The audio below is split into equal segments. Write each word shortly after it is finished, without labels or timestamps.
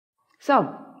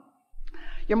So,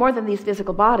 you're more than these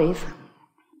physical bodies.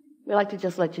 We like to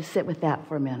just let you sit with that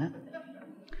for a minute.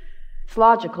 It's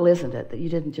logical, isn't it, that you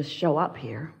didn't just show up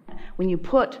here? When you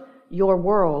put your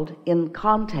world in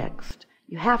context,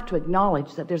 you have to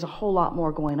acknowledge that there's a whole lot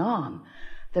more going on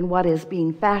than what is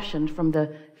being fashioned from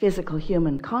the physical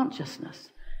human consciousness.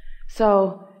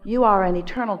 So you are an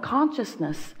eternal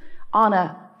consciousness on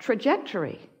a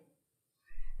trajectory.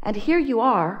 And here you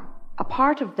are, a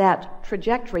part of that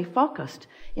trajectory focused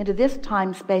into this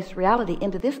time-space reality,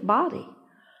 into this body.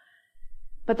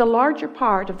 But the larger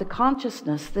part of the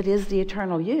consciousness that is the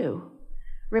eternal you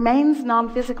remains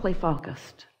non-physically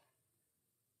focused.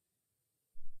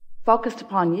 Focused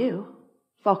upon you,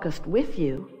 focused with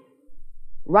you,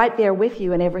 right there with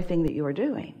you in everything that you are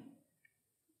doing.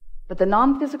 But the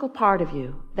non-physical part of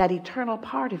you, that eternal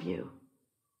part of you,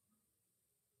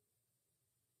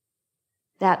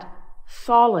 that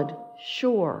solid,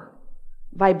 sure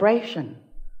vibration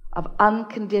of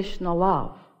unconditional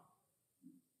love.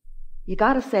 You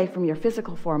got to say from your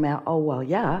physical format, oh, well,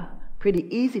 yeah, pretty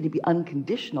easy to be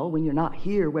unconditional when you're not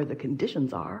here where the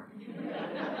conditions are.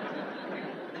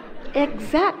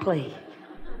 Exactly.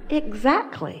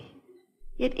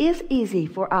 It is easy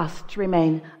for us to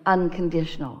remain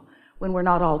unconditional when we're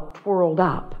not all twirled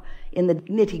up in the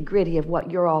nitty-gritty of what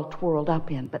you're all twirled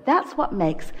up in. But that's what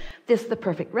makes this the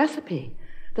perfect recipe.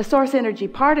 The source energy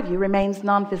part of you remains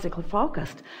non-physically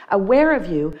focused, aware of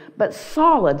you, but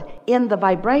solid in the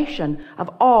vibration of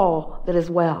all that is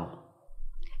well.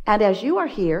 And as you are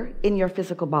here in your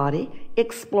physical body,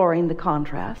 exploring the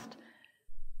contrast,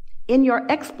 in your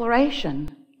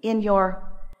exploration, in your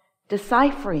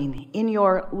deciphering, in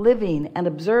your living and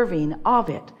observing of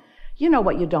it, you know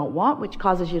what you don't want, which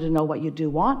causes you to know what you do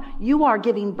want. You are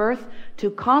giving birth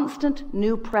to constant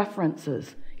new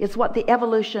preferences. It's what the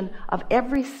evolution of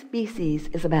every species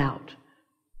is about.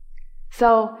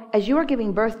 So as you are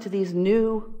giving birth to these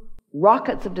new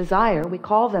rockets of desire, we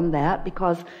call them that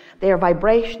because they are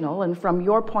vibrational, and from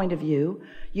your point of view,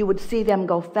 you would see them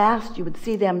go fast, you would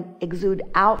see them exude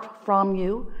out from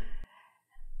you.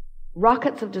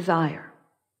 Rockets of desire.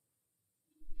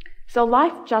 So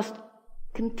life just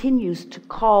continues to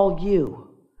call you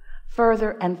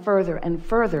further and further and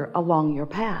further along your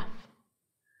path.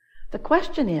 The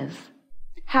question is,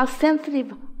 how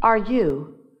sensitive are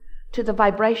you to the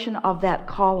vibration of that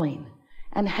calling?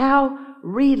 And how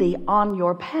really on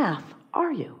your path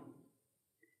are you?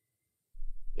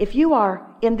 If you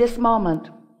are in this moment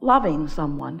loving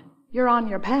someone, you're on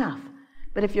your path.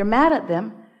 But if you're mad at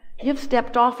them, you've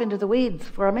stepped off into the weeds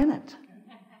for a minute.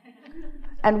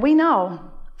 And we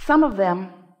know some of them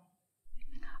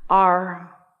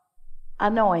are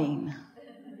annoying.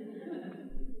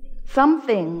 Some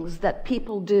things that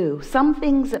people do, some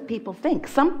things that people think,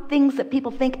 some things that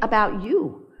people think about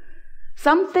you,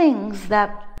 some things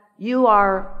that you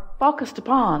are focused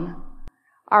upon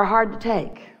are hard to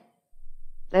take.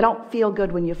 They don't feel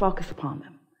good when you focus upon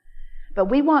them. But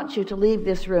we want you to leave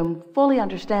this room fully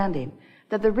understanding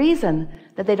that the reason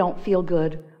that they don't feel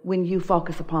good when you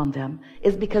focus upon them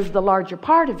is because the larger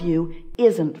part of you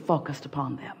isn't focused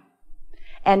upon them.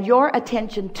 And your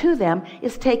attention to them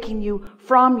is taking you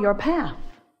from your path.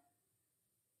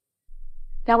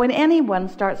 Now, when anyone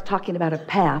starts talking about a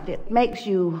path, it makes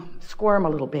you squirm a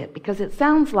little bit because it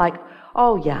sounds like,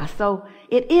 oh yeah, so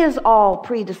it is all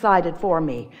pre-decided for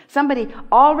me. Somebody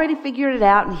already figured it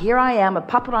out, and here I am, a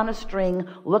puppet on a string,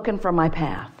 looking for my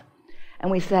path. And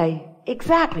we say,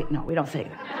 exactly. No, we don't say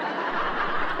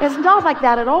that. It's not like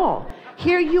that at all.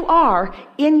 Here you are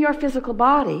in your physical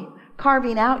body,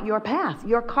 carving out your path.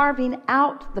 You're carving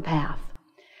out the path.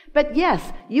 But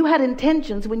yes, you had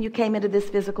intentions when you came into this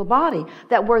physical body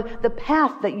that were the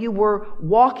path that you were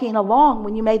walking along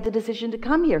when you made the decision to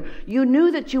come here. You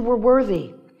knew that you were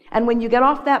worthy. And when you get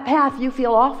off that path, you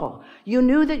feel awful. You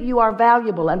knew that you are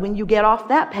valuable. And when you get off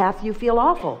that path, you feel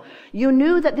awful. You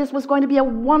knew that this was going to be a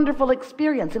wonderful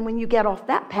experience. And when you get off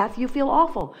that path, you feel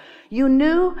awful. You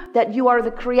knew that you are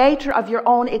the creator of your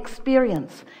own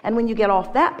experience. And when you get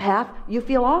off that path, you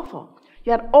feel awful.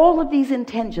 You had all of these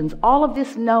intentions, all of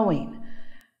this knowing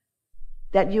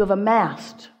that you have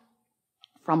amassed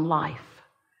from life.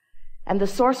 And the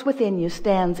source within you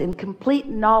stands in complete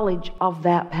knowledge of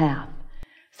that path.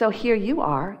 So here you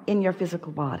are in your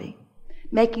physical body,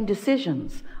 making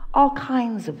decisions, all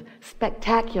kinds of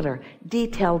spectacular,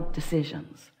 detailed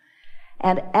decisions.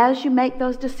 And as you make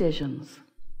those decisions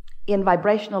in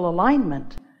vibrational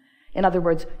alignment, in other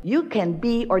words, you can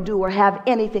be or do or have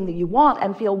anything that you want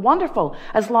and feel wonderful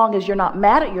as long as you're not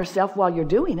mad at yourself while you're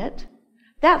doing it.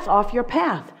 That's off your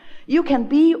path. You can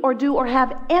be or do or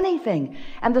have anything,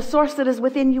 and the source that is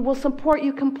within you will support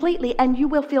you completely, and you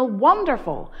will feel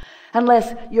wonderful.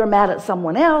 Unless you're mad at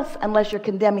someone else, unless you're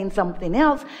condemning something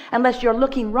else, unless you're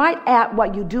looking right at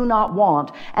what you do not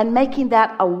want and making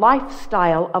that a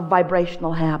lifestyle of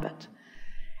vibrational habit.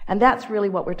 And that's really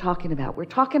what we're talking about. We're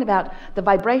talking about the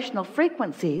vibrational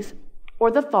frequencies, or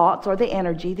the thoughts, or the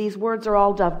energy. These words are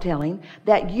all dovetailing,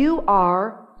 that you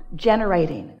are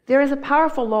generating. There is a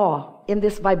powerful law in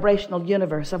this vibrational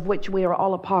universe of which we are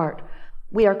all a part.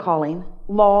 We are calling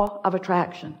law of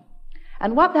attraction.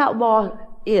 And what that law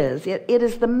is, it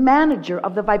is the manager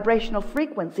of the vibrational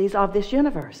frequencies of this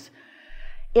universe.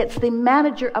 It's the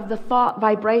manager of the thought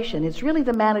vibration. It's really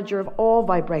the manager of all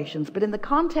vibrations. But in the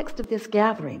context of this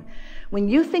gathering, when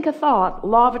you think a thought,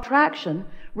 law of attraction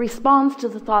responds to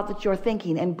the thought that you're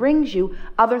thinking and brings you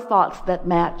other thoughts that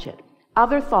match it,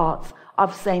 other thoughts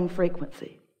of same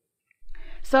frequency.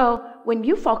 So when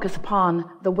you focus upon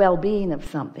the well-being of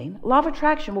something, law of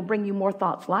attraction will bring you more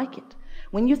thoughts like it.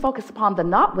 When you focus upon the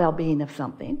not well-being of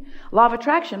something, law of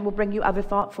attraction will bring you other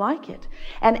thoughts like it.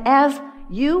 And as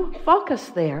you focus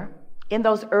there in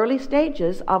those early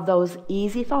stages of those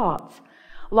easy thoughts,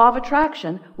 law of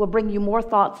attraction will bring you more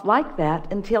thoughts like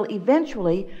that until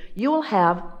eventually you will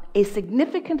have a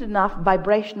significant enough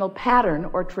vibrational pattern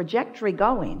or trajectory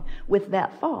going with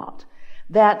that thought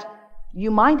that you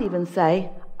might even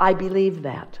say, I believe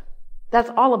that. That's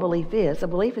all a belief is. A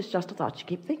belief is just a thought you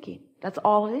keep thinking. That's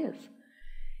all it is.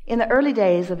 In the early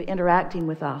days of interacting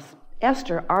with us,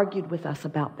 Esther argued with us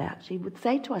about that. She would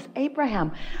say to us,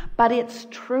 Abraham, but it's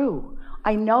true.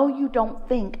 I know you don't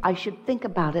think I should think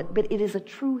about it, but it is a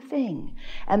true thing.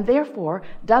 And therefore,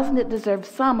 doesn't it deserve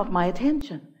some of my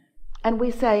attention? And we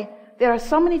say, there are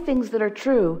so many things that are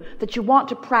true that you want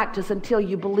to practice until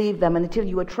you believe them and until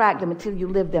you attract them, until you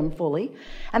live them fully.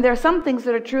 And there are some things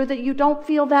that are true that you don't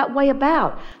feel that way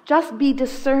about. Just be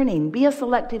discerning. Be a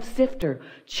selective sifter.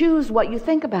 Choose what you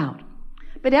think about.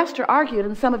 But Esther argued,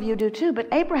 and some of you do too, but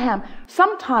Abraham,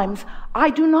 sometimes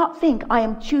I do not think I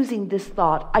am choosing this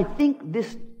thought. I think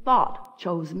this thought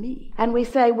chose me. And we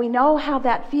say, we know how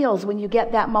that feels when you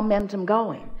get that momentum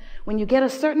going. When you get a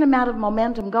certain amount of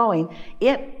momentum going,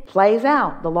 it plays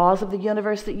out. The laws of the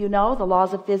universe that you know, the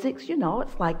laws of physics, you know,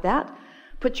 it's like that.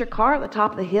 Put your car at the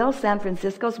top of the hill. San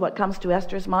Francisco is what comes to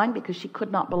Esther's mind because she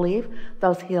could not believe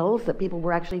those hills that people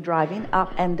were actually driving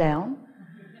up and down.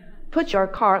 Put your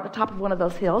car at the top of one of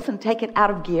those hills and take it out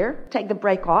of gear, take the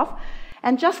brake off,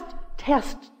 and just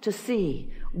test to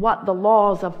see what the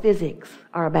laws of physics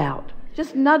are about.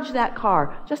 Just nudge that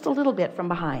car just a little bit from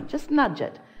behind. Just nudge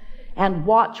it. And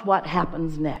watch what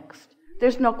happens next.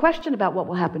 There's no question about what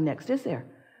will happen next, is there?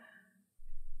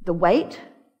 The weight,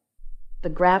 the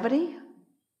gravity,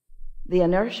 the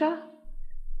inertia,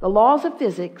 the laws of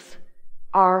physics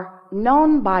are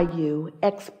known by you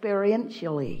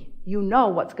experientially. You know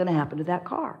what's going to happen to that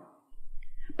car.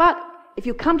 But if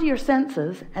you come to your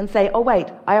senses and say, oh wait,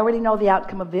 I already know the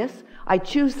outcome of this, I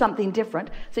choose something different,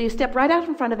 so you step right out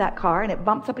in front of that car and it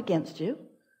bumps up against you,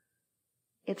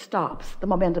 it stops. The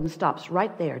momentum stops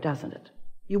right there, doesn't it?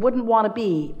 You wouldn't want to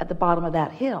be at the bottom of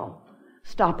that hill,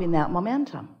 stopping that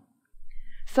momentum.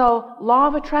 So law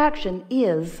of attraction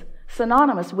is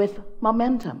synonymous with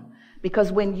momentum.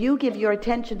 Because when you give your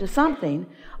attention to something,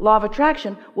 law of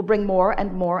attraction will bring more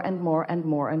and more and more and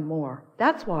more and more.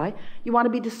 That's why you want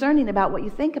to be discerning about what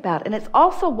you think about. And it's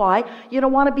also why you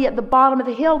don't want to be at the bottom of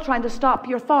the hill trying to stop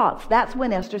your thoughts. That's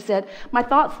when Esther said, my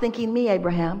thought's thinking me,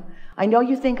 Abraham. I know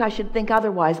you think I should think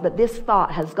otherwise, but this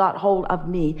thought has got hold of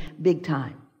me big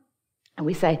time. And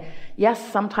we say,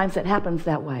 yes, sometimes it happens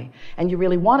that way. And you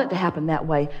really want it to happen that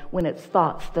way when it's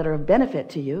thoughts that are of benefit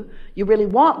to you. You really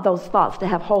want those thoughts to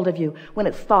have hold of you when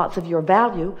it's thoughts of your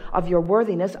value, of your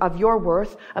worthiness, of your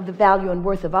worth, of the value and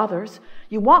worth of others.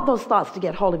 You want those thoughts to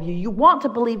get hold of you. You want to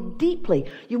believe deeply.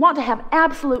 You want to have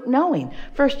absolute knowing.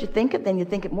 First you think it, then you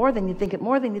think it more, then you think it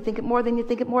more, then you think it more, then you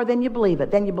think it more, then you believe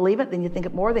it. Then you believe it, then you think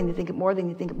it more, then you think it more, then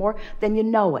you think it more, then you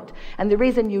know it. And the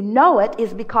reason you know it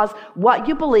is because what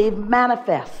you believe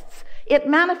manifests. It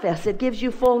manifests. It gives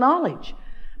you full knowledge.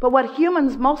 But what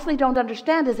humans mostly don't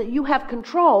understand is that you have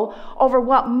control over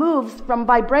what moves from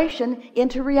vibration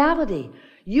into reality.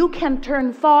 You can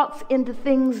turn thoughts into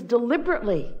things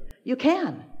deliberately. You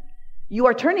can. You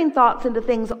are turning thoughts into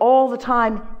things all the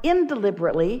time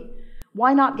indeliberately.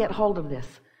 Why not get hold of this?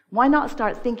 Why not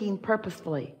start thinking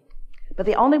purposefully? But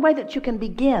the only way that you can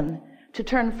begin to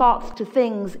turn thoughts to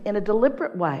things in a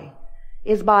deliberate way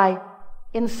is by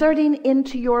inserting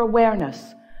into your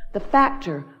awareness the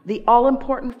factor, the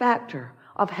all-important factor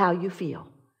of how you feel.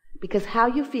 because how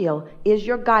you feel is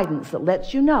your guidance that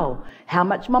lets you know how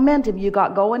much momentum you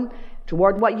got going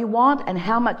toward what you want and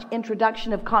how much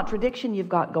introduction of contradiction you've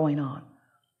got going on.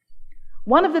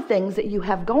 One of the things that you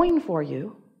have going for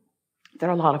you, there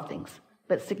are a lot of things,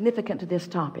 but significant to this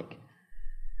topic.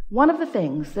 One of the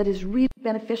things that is really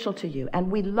beneficial to you,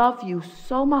 and we love you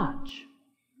so much.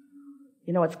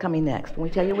 You know what's coming next. When we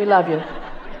tell you we love you,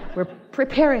 we're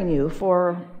preparing you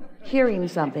for hearing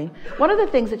something. One of the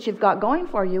things that you've got going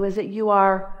for you is that you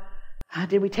are,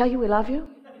 did we tell you we love you?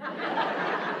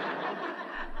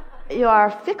 You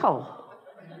are fickle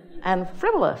and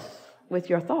frivolous with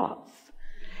your thoughts.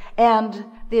 And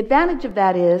the advantage of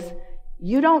that is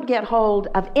you don't get hold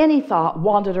of any thought,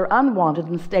 wanted or unwanted,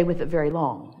 and stay with it very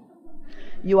long.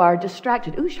 You are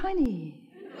distracted. Ooh, shiny.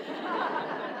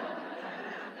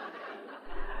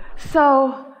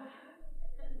 So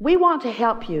we want to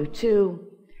help you to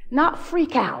not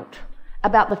freak out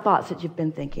about the thoughts that you've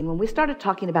been thinking. When we started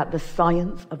talking about the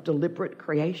science of deliberate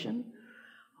creation,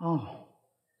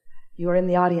 you are in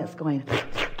the audience going,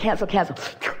 cancel,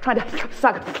 trying to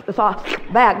suck the thoughts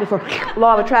back before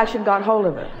law of attraction got hold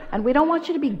of it. And we don't want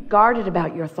you to be guarded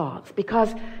about your thoughts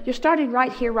because you're starting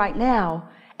right here, right now,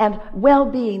 and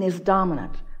well-being is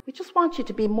dominant. We just want you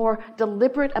to be more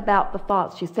deliberate about the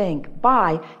thoughts you think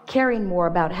by caring more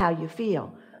about how you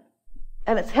feel.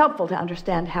 And it's helpful to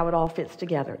understand how it all fits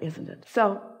together, isn't it?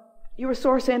 So you were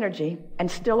source energy and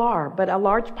still are, but a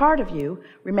large part of you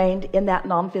remained in that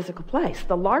non-physical place.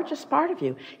 The largest part of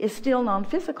you is still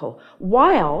non-physical,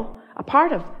 while a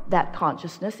part of that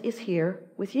consciousness is here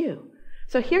with you.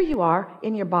 So here you are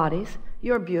in your bodies.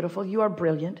 You are beautiful. You are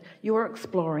brilliant. You are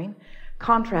exploring.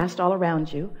 Contrast all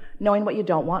around you, knowing what you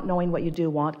don't want, knowing what you do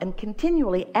want, and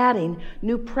continually adding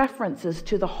new preferences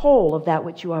to the whole of that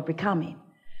which you are becoming.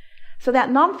 So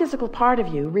that non-physical part of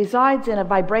you resides in a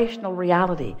vibrational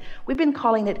reality. We've been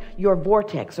calling it your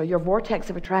vortex or your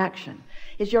vortex of attraction.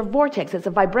 It's your vortex. It's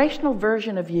a vibrational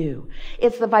version of you.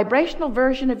 It's the vibrational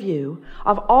version of you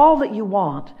of all that you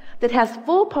want that has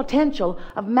full potential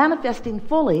of manifesting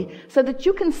fully so that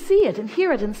you can see it and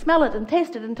hear it and smell it and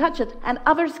taste it and touch it, and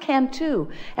others can too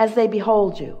as they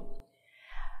behold you.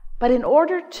 But in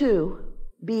order to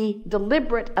be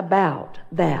deliberate about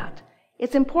that,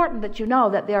 it's important that you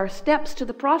know that there are steps to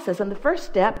the process. And the first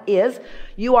step is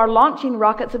you are launching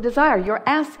rockets of desire. You're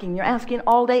asking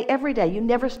all day, every day. You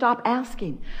never stop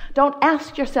asking. Don't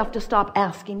ask yourself to stop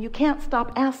asking. You can't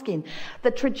stop asking.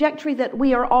 The trajectory that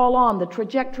we are all on, the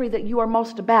trajectory that you are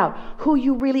most about, who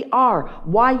you really are,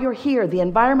 why you're here, the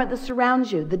environment that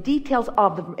surrounds you, the details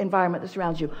of the environment that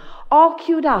surrounds you, all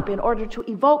queued up in order to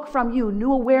evoke from you new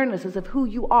awarenesses of who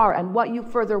you are and what you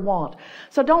further want.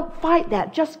 So don't fight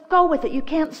that. Just go with it. You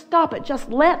can't stop it. Just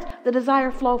let the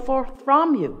desire flow forth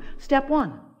from you. Step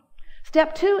one.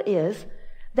 Step two is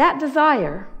that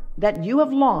desire that you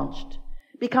have launched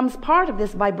becomes part of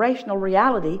this vibrational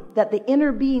reality that the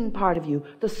inner being part of you,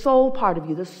 the soul part of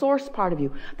you, the source part of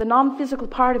you, the non-physical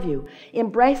part of you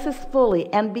embraces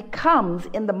fully and becomes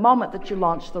in the moment that you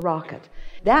launch the rocket.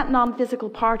 That non-physical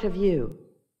part of you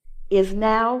is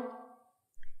now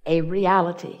a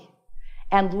reality.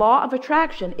 And law of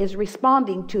attraction is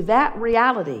responding to that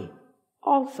reality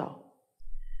also.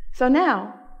 So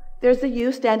now, there's the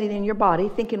you standing in your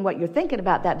body thinking what you're thinking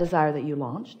about that desire that you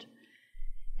launched.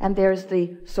 And there's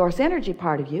the source energy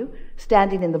part of you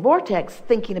standing in the vortex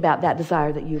thinking about that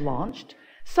desire that you launched.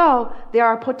 So there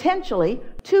are potentially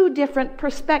two different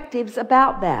perspectives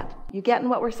about that. You getting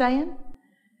what we're saying?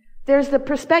 There's the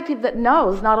perspective that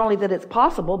knows not only that it's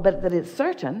possible, but that it's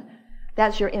certain.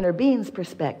 That's your inner being's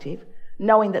perspective.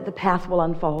 Knowing that the path will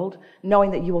unfold, knowing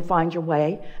that you will find your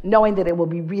way, knowing that it will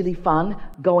be really fun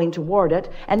going toward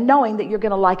it, and knowing that you're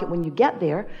going to like it when you get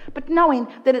there, but knowing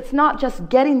that it's not just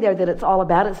getting there that it's all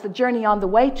about, it's the journey on the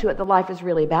way to it that life is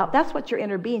really about. That's what your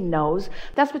inner being knows.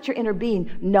 That's what your inner being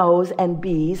knows and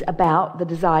bees about the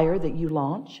desire that you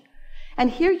launch. And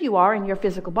here you are in your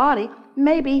physical body,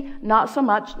 maybe not so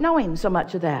much knowing so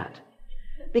much of that.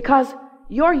 Because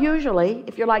you're usually,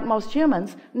 if you're like most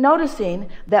humans, noticing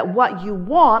that what you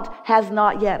want has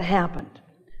not yet happened.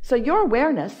 So your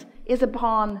awareness is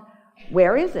upon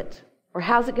where is it? Or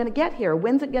how's it going to get here?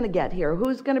 When's it going to get here?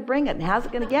 Who's going to bring it? And how's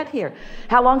it going to get here?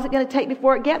 How long is it going to take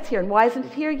before it gets here? And why isn't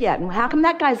it here yet? And how come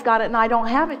that guy's got it and I don't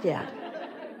have it yet?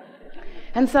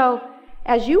 And so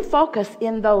as you focus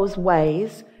in those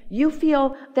ways, you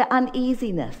feel the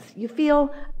uneasiness. You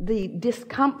feel the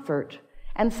discomfort.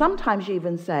 And sometimes you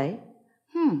even say,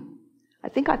 I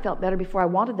think I felt better before I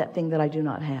wanted that thing that I do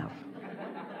not have.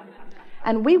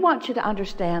 And we want you to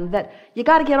understand that you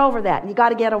got to get over that. You got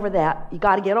to get over that. You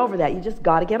got to get over that. You just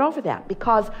got to get over that,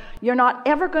 because you're not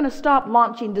ever going to stop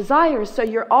launching desires. So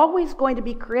you're always going to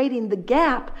be creating the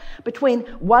gap between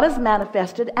what is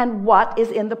manifested and what is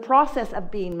in the process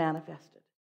of being manifested.